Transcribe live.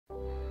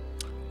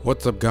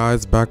What's up,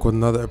 guys? Back with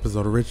another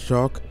episode of Rich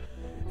Talk,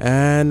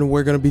 and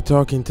we're going to be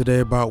talking today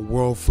about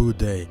World Food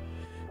Day.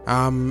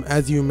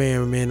 As you may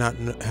or may not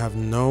have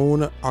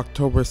known,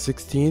 October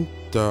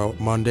 16th,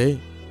 Monday,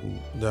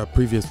 the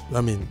previous,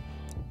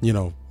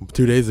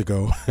 2 days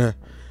ago,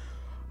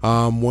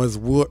 was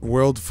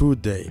World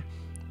Food Day.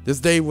 This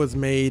day was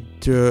made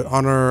to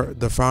honor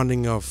the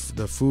founding of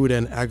the Food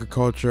and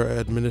Agriculture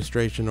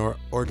Administration or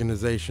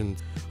Organization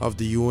of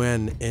the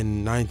UN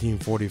in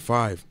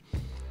 1945.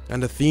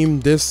 And the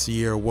theme this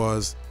year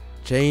was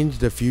Change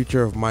the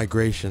Future of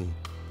Migration,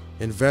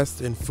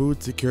 Invest in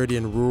Food Security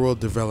and Rural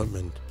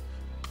Development.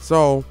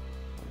 So,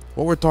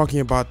 what we're talking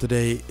about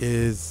today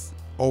is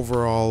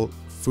overall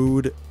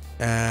food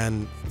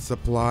and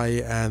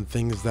supply and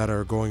things that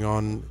are going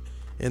on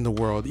in the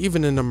world,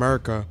 even in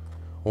America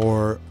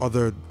or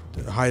other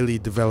highly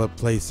developed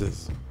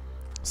places.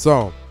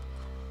 So,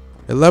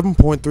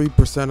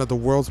 11.3% of the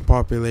world's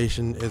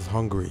population is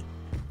hungry.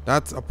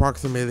 That's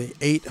approximately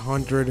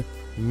 800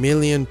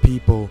 million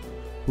people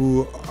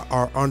who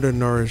are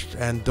undernourished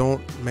and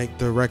don't make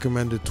the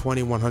recommended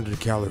 2100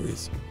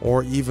 calories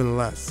or even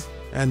less.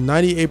 And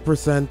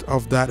 98%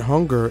 of that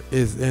hunger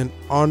is in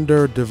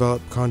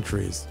underdeveloped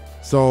countries.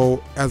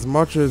 So as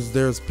much as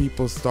there's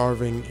people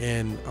starving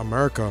in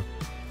America,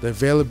 the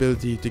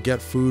availability to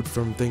get food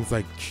from things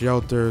like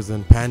shelters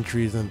and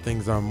pantries and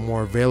things are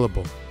more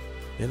available.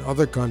 In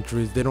other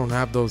countries, they don't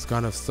have those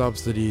kind of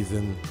subsidies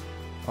and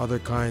other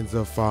kinds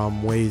of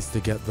ways to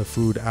get the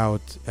food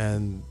out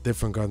and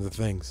different kinds of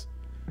things.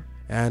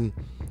 And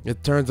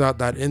it turns out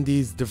that in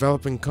these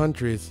developing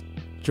countries,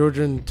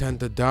 children tend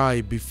to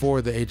die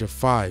before the age of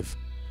 5,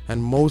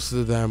 and most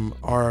of them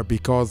are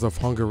because of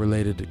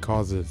hunger-related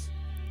causes.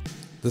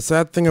 The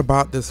sad thing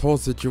about this whole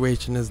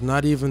situation is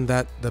not even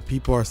that the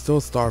people are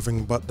still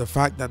starving, but the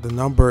fact that the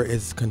number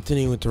is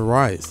continuing to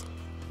rise.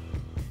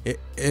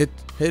 It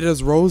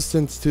has rose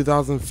since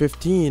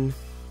 2015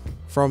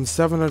 from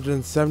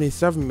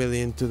 777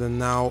 million to the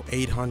now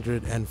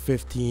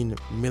 815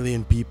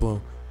 million people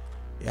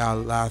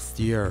last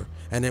year,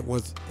 and it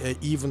was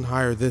even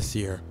higher this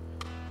year.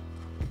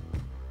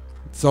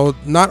 So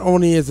not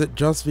only is it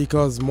just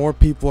because more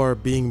people are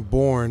being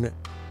born,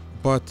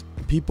 but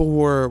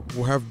people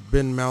who have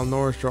been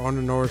malnourished or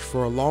undernourished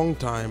for a long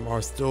time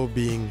are still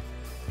being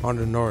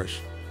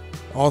undernourished.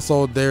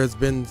 Also, there's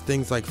been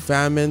things like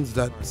famines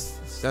that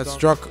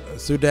struck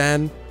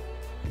Sudan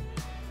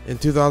in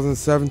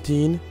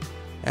 2017,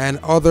 and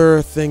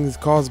other things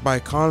caused by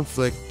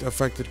conflict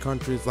affected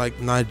countries like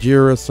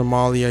Nigeria,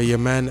 Somalia,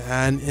 Yemen,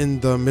 and in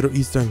the Middle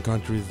Eastern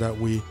countries that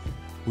we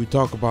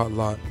talk about a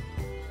lot.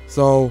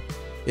 So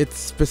it's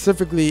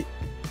specifically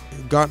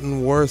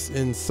gotten worse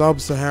in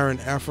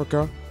sub-Saharan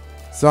Africa,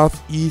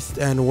 Southeast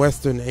and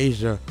Western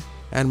Asia,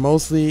 and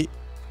mostly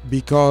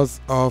because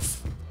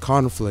of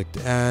conflict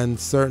and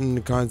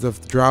certain kinds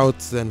of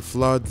droughts and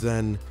floods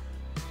and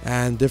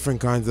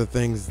different kinds of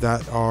things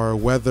that are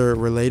weather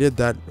related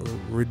that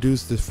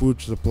reduce the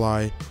food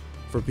supply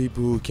for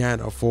people who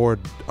can't afford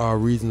a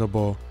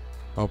reasonable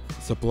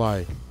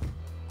supply.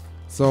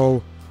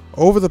 So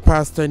over the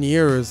past 10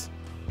 years,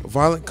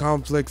 violent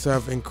conflicts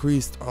have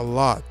increased a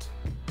lot,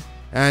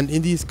 and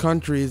in these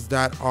countries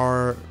that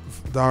are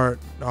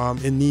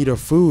in need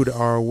of food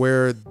are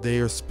where they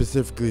are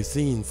specifically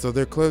seen. So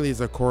there clearly is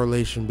a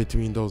correlation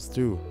between those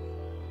two.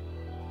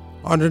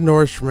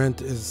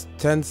 Undernourishment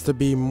tends to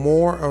be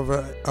more of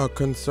a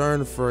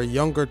concern for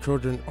younger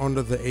children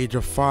under the age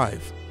of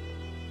 5.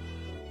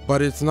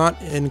 But it's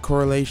not in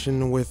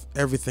correlation with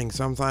everything.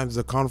 Sometimes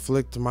the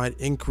conflict might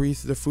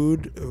increase the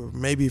food,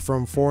 maybe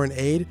from foreign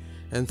aid,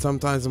 and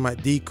sometimes it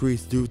might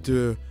decrease due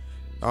to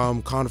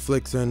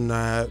conflicts and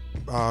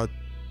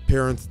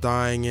parents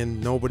dying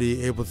and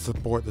nobody able to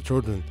support the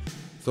children.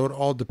 So it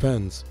all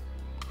depends.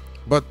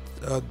 But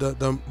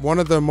one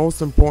of the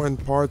most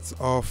important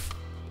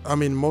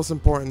most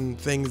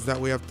important things that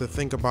we have to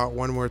think about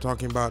when we're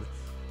talking about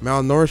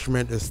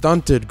malnourishment is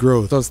stunted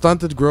growth. So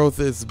stunted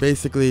growth is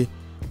basically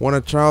when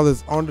a child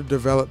is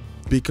underdeveloped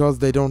because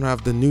they don't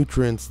have the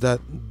nutrients that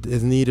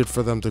is needed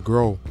for them to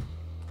grow.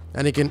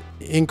 And it can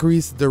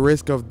increase the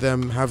risk of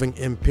them having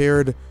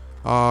impaired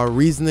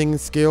reasoning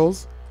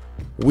skills,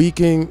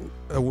 weakening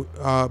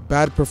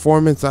bad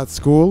performance at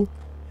school,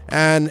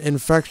 and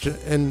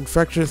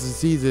infectious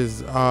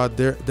diseases,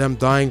 them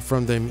dying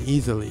from them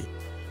easily,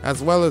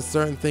 as well as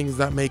certain things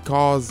that may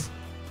cause,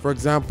 for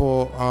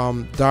example,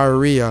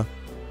 diarrhea,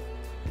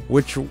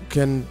 which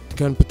can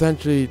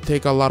potentially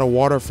take a lot of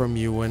water from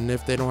you, and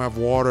if they don't have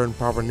water and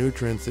proper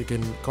nutrients, it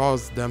can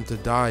cause them to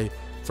die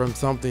from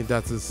something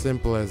that's as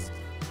simple as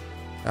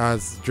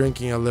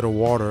drinking a little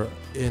water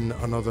in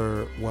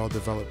another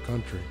well-developed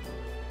country.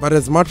 But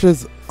as much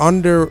as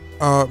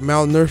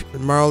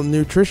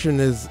malnutrition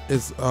is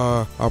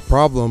a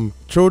problem,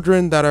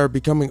 children that are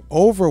becoming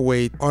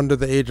overweight under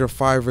the age of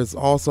 5 is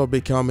also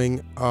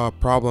becoming a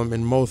problem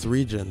in most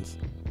regions,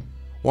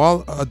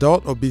 while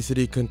adult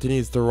obesity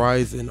continues to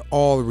rise in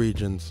all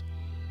regions.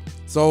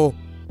 So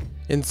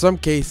in some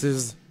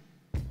cases,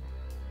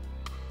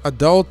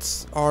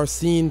 Adults are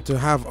seen to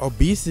have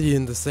obesity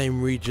in the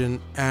same region,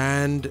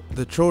 and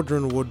the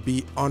children would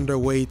be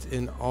underweight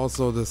in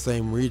also the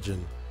same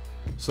region.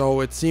 So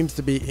it seems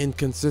to be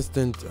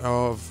inconsistent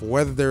of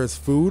whether there is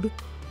food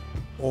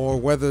or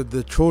whether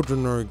the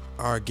children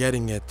are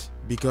getting it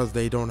because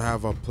they don't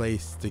have a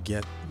place to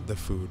get the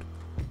food.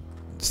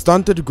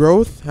 Stunted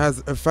growth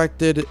has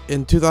affected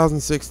in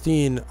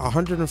 2016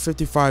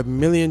 155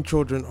 million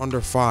children under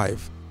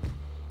 5.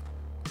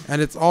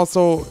 And it's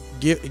also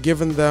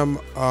given them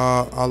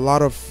a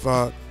lot of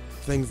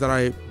things that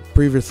I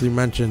previously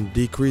mentioned: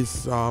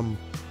 decreased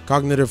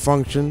cognitive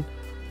function,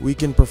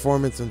 weakened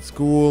performance in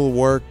school,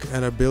 work,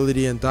 and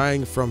ability, and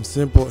dying from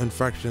simple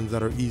infections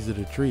that are easy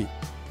to treat.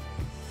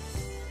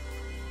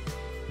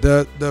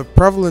 The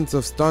prevalence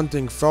of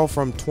stunting fell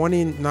from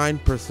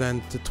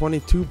 29% to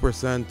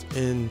 22%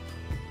 in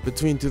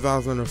between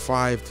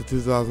 2005 to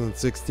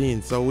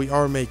 2016. So we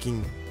are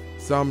making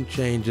some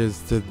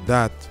changes to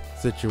that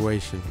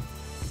situation.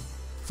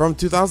 From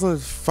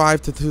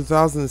 2005 to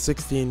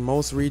 2016,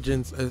 most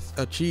regions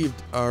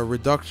achieved a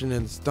reduction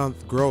in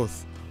stunted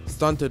growth,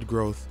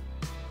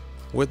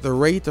 with the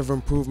rate of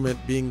improvement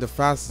being the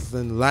fastest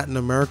in Latin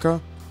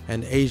America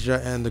and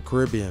Asia and the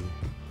Caribbean.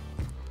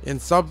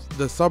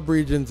 The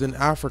sub-regions in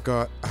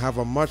Africa have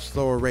a much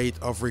slower rate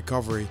of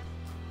recovery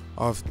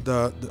of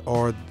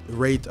or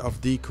rate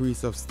of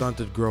decrease of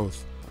stunted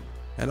growth,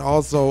 and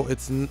also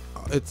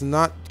it's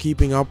not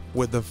keeping up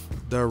with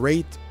the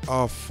rate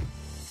of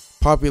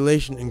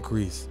population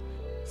increase.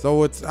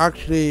 So it's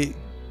actually,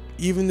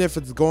 even if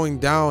it's going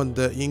down,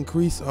 the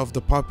increase of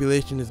the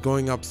population is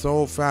going up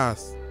so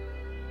fast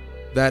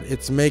that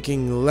it's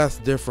making less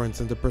difference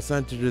and the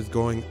percentage is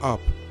going up.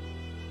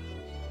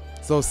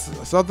 So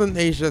Southern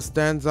Asia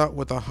stands out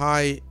with a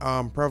high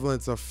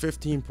prevalence of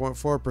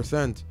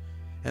 15.4%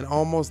 and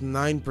almost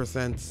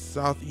 9%.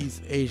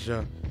 Southeast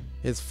Asia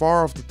is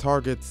far off the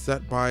target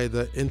set by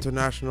the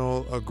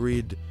international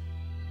agreed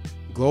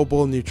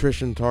global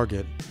nutrition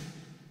target.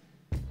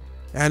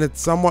 And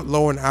it's somewhat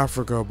low in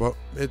Africa, but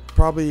it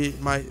probably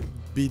might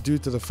be due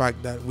to the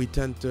fact that we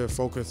tend to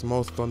focus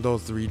most on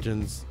those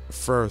regions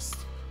first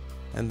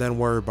and then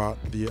worry about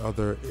the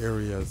other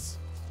areas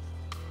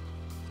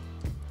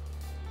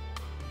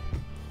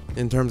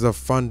in terms of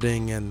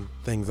funding and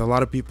things. A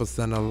lot of people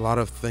send a lot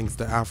of things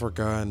to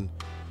Africa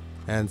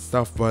and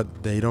stuff, but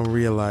they don't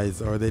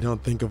realize, or they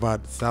don't think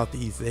about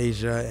Southeast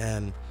Asia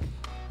and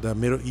the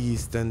Middle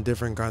East and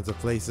different kinds of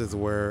places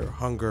where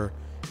hunger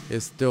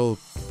is still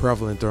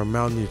prevalent, or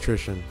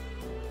malnutrition,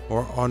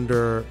 or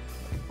under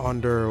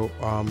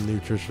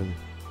nutrition.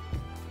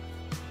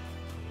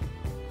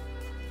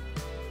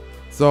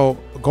 So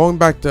going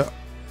back to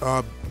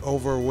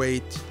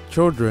overweight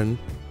children,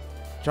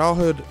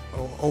 childhood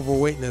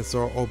overweightness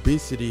or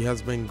obesity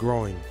has been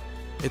growing.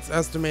 It's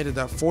estimated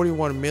that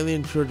 41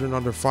 million children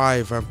under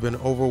 5 have been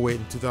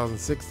overweight in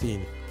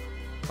 2016,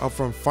 up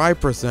from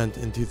 5%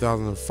 in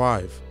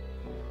 2005.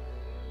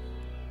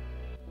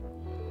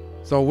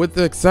 So with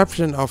the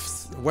exception of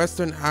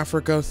Western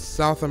Africa,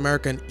 South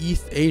America, and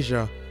East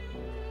Asia,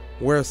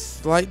 where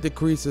slight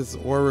decreases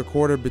were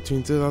recorded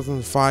between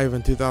 2005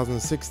 and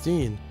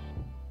 2016,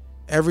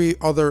 every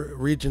other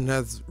region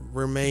has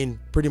remained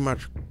pretty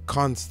much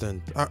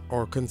constant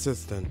or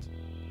consistent.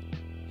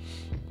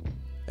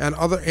 And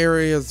other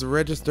areas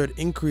registered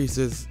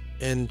increases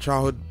in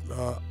childhood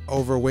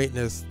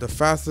overweightness, the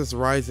fastest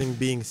rising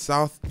being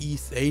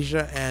Southeast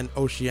Asia and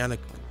Oceania,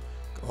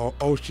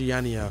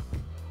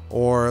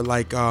 or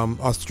like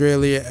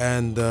Australia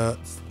and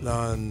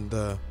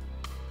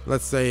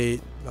let's say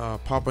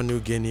Papua New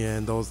Guinea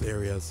and those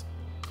areas.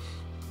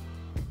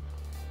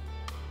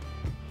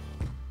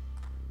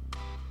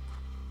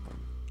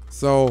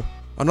 So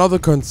another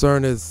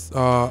concern is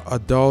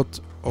adult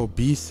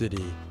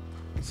obesity.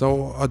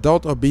 So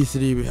adult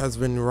obesity has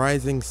been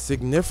rising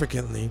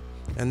significantly,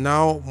 and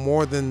now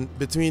more than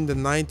between the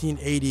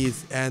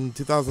 1980s and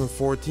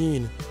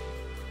 2014,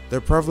 the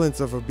prevalence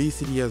of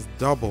obesity has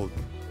doubled.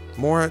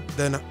 More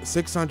than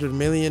 600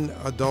 million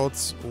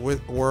adults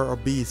were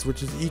obese,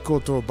 which is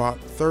equal to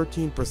about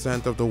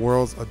 13% of the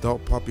world's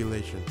adult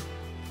population.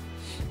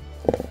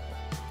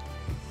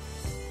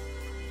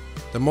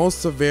 The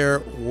most severe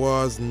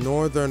was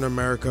Northern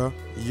America,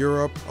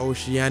 Europe,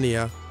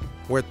 Oceania,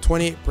 where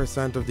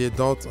 28% of the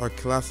adults are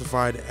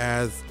classified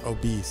as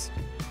obese,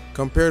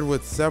 compared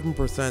with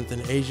 7%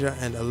 in Asia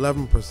and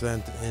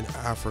 11% in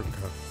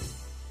Africa.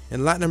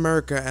 In Latin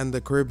America and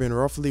the Caribbean,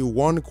 roughly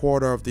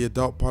 1/4 of the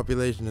adult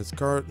population is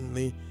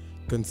currently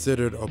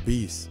considered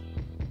obese,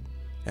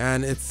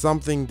 and it's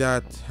something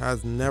that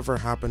has never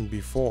happened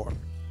before.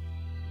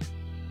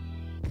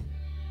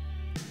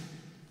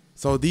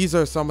 So these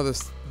are some of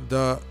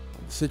the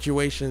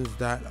situations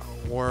that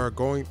we're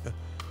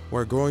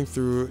going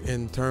through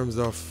in terms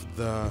of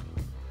the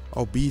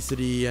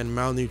obesity and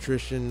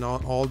malnutrition,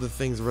 all the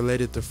things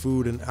related to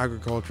food and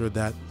agriculture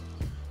that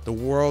the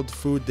World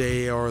Food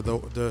Day or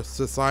the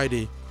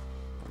society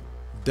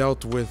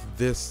dealt with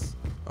this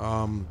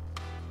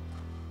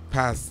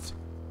past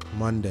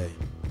Monday.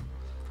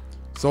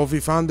 So if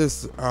you found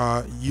this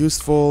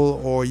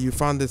useful, or you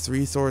found this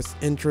resource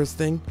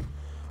interesting,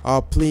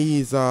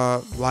 please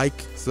like,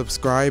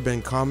 subscribe,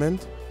 and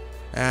comment.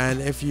 And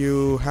if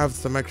you have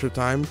some extra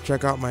time,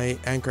 check out my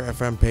Anchor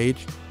FM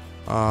page.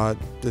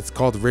 It's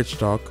called Rich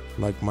Talk,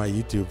 like my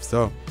YouTube.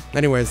 So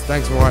anyways,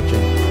 thanks for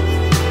watching.